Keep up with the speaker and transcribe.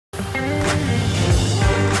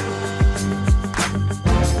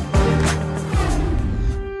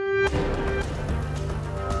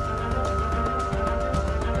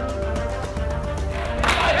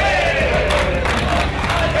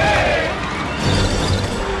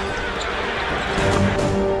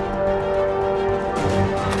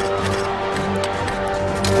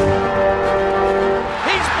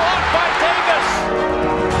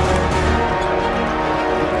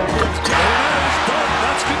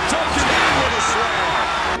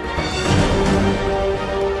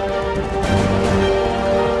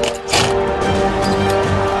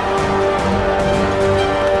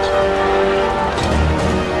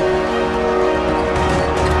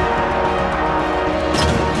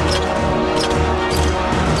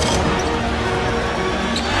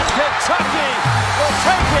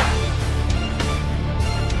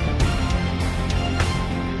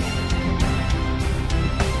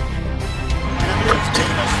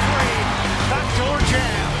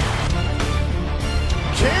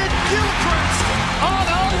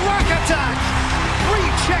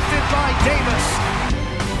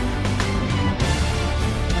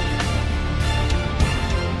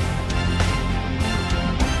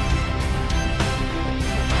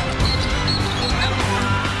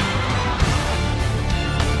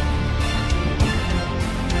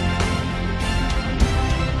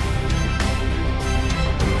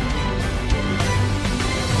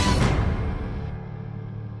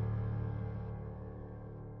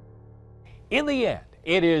In the end,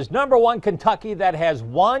 it is #1 Kentucky that has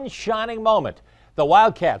one shining moment. The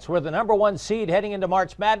Wildcats were the #1 seed heading into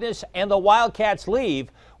March Madness, and the Wildcats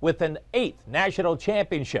leave with an 8th national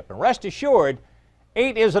championship. And rest assured,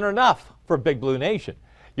 8 isn't enough for Big Blue Nation.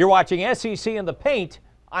 You're watching SEC in the Paint.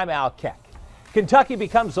 I'm Al Keck. Kentucky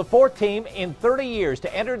becomes the 4th team in 30 years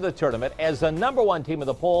to enter the tournament as the #1 team of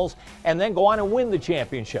the polls and then go on and win the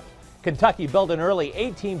championship. Kentucky built an early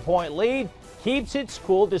 18-point lead, keeps its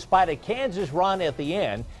cool despite a Kansas run at the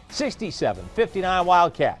end, 67-59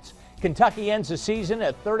 Wildcats. Kentucky ends the season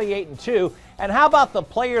at 38-2. And how about the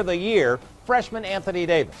player of the year, freshman Anthony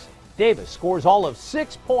Davis? Davis scores all of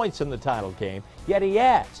 6 points in the title game, yet he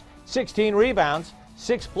adds 16 rebounds,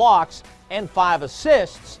 6 blocks, and 5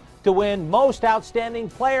 assists to win most outstanding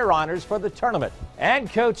player honors for the tournament.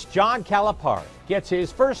 And Coach John Calipari gets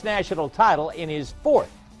his first national title in his 4th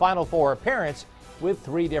Final Four appearance with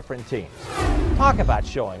 3 different teams. Talk about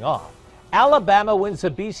showing off. Alabama wins the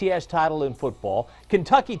BCS title in football,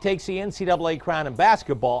 Kentucky takes the NCAA crown in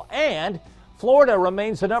basketball, and Florida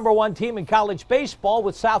remains the #1 team in college baseball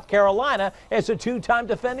with South Carolina as a 2-time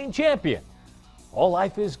defending champion. All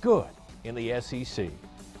life is good in the SEC.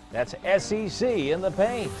 That's SEC in the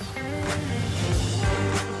Paint.